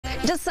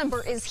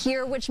December is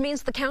here, which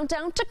means the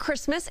countdown to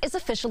Christmas is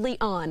officially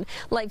on.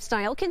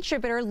 Lifestyle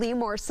contributor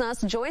Limor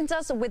Suss joins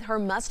us with her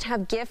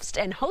must-have gifts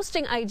and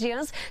hosting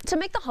ideas to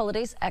make the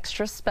holidays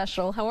extra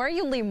special. How are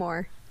you,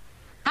 Limor?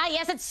 Hi,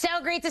 yes, it's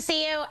so great to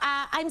see you.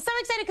 I'm so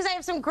excited because I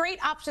have some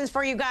great options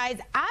for you guys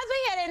as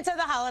we head into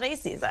the holiday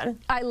season.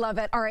 I love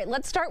it. All right,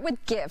 let's start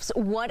with gifts.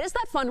 What is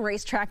that fun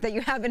racetrack that you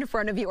have in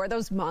front of you? Are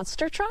those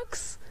monster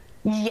trucks?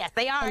 Yes,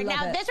 they are.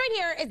 Now, this right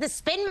here is the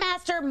Spin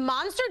Master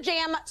Monster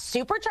Jam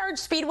Supercharge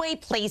Speedway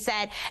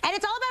playset, and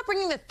it's all about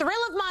bringing the thrill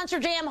of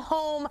Monster Jam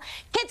home.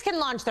 Kids can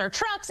launch their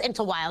trucks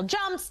into wild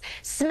jumps,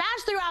 smash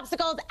through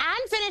obstacles,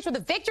 and finish with a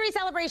victory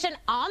celebration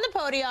on the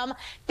podium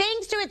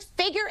thanks to its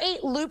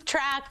figure-8 loop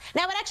track.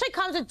 Now, it actually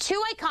comes with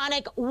two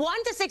iconic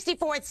 1 to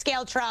 64th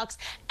scale trucks,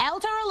 El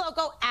Toro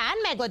Loco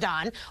and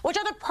Megalodon, which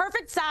are the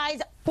perfect size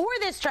for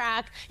this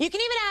track. You can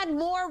even add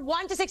more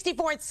 1 to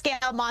 64th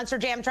scale Monster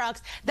Jam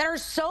trucks that are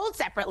sold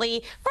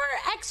separately for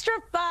extra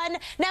fun.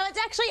 Now, it's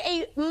actually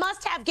a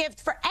must-have gift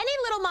for any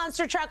little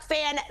monster truck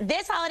fan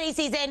this holiday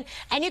season,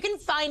 and you can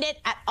find it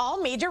at all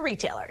major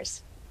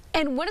retailers.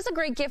 And what is a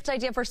great gift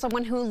idea for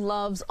someone who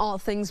loves all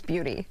things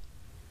beauty?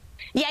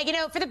 Yeah, you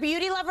know, for the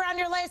beauty lover on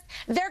your list,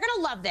 they're going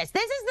to love this.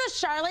 This is the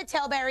Charlotte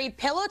Tilbury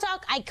Pillow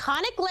Talk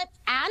Iconic Lip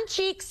and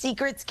Cheek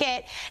Secrets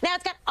Kit. Now,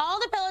 it's got all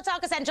the Pillow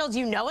Talk essentials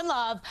you know and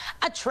love,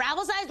 a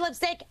travel-sized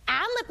lipstick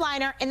and lip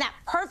liner in that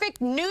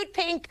perfect nude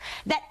pink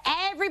that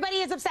everybody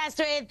is obsessed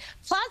with,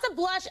 plus a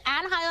blush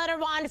and highlighter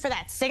wand for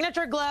that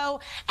signature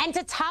glow. And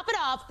to top it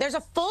off, there's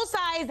a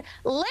full-size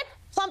lip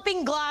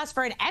plumping gloss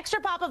for an extra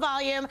pop of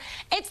volume.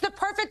 It's the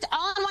perfect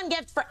all-in-one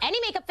gift for any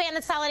makeup fan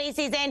this holiday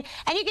season,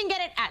 and you can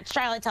get it at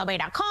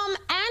charlottetilbury.com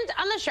and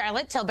on the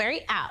Charlotte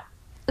Tilbury app.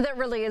 That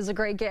really is a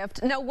great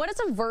gift. Now, what is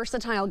a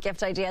versatile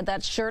gift idea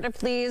that's sure to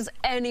please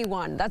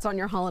anyone that's on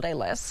your holiday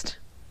list?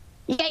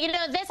 Yeah, you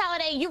know, this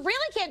holiday, you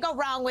really can't go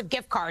wrong with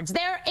gift cards.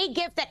 They're a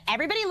gift that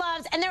everybody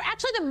loves, and they're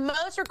actually the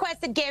most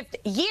requested gift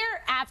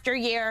year after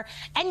year.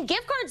 And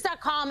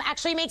giftcards.com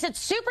actually makes it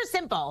super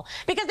simple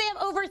because they have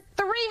over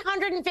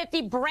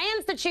 350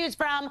 brands to choose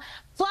from.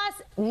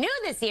 Plus, new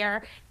this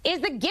year is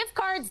the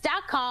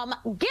giftcards.com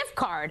gift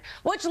card,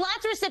 which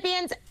lets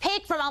recipients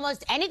pick from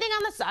almost anything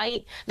on the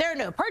site. There are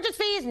no purchase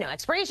fees, no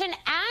expiration,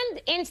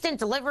 and instant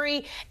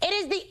delivery. It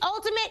is the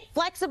ultimate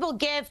flexible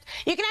gift.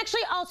 You can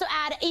actually also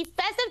add a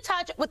festive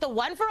touch with the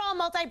one-for-all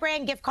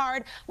multi-brand gift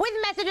card with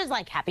messages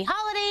like Happy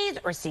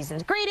Holidays or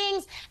Season's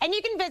Greetings, and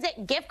you can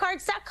visit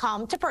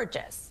giftcards.com to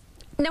purchase.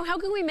 Now, how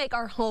can we make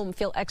our home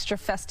feel extra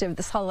festive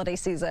this holiday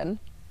season?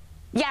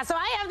 Yeah, so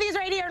I have these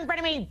right here in front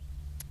of me.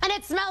 And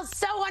it smells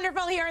so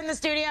wonderful here in the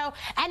studio.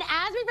 And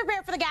as we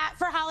prepare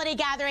for holiday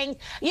gatherings,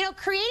 you know,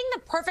 creating the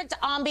perfect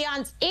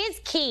ambiance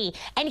is key.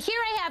 And here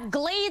I have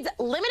Glade's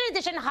limited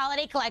edition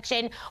holiday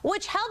collection,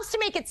 which helps to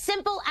make it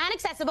simple and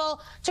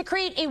accessible to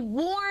create a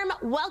warm,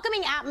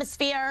 welcoming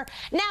atmosphere.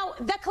 Now,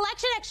 the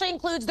collection actually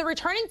includes the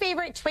returning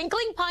favorite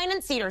Twinkling Pine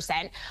and Cedar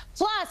scent.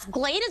 Plus,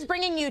 Glade is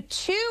bringing you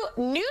 2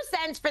 new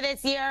scents for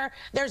this year.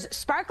 There's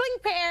Sparkling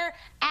Pear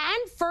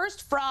and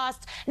First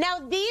Frost. Now,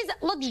 these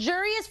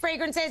luxurious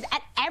fragrances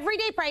at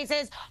everyday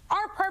prices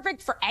are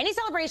perfect for any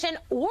celebration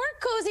or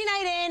cozy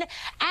night in,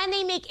 and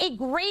they make a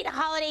great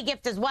holiday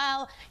gift as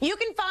well. You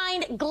can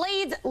find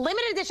Glade's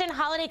limited edition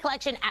holiday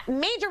collection at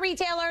major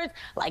retailers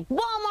like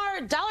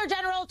Walmart, Dollar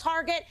General,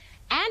 Target,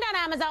 and on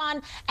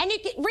Amazon, and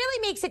it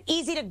really makes it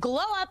easy to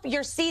glow up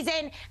your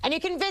season, and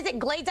you can visit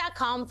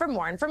glade.com for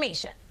more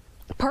information.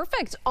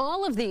 Perfect.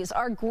 All of these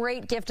are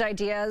great gift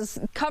ideas,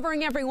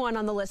 covering everyone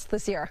on the list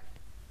this year.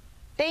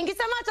 Thank you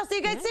so much. I'll see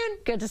you guys soon.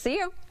 Good to see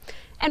you.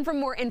 And for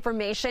more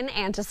information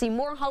and to see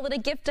more holiday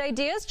gift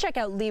ideas, check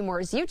out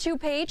Limor's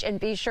YouTube page and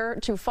be sure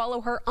to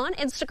follow her on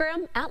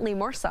Instagram at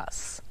Limor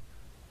Suss.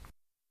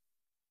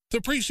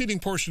 The preceding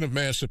portion of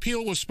Mass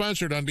Appeal was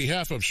sponsored on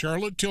behalf of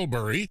Charlotte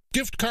Tilbury,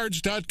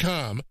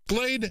 giftcards.com,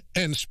 Glade,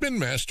 and Spin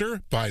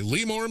Master by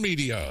Limor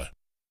Media.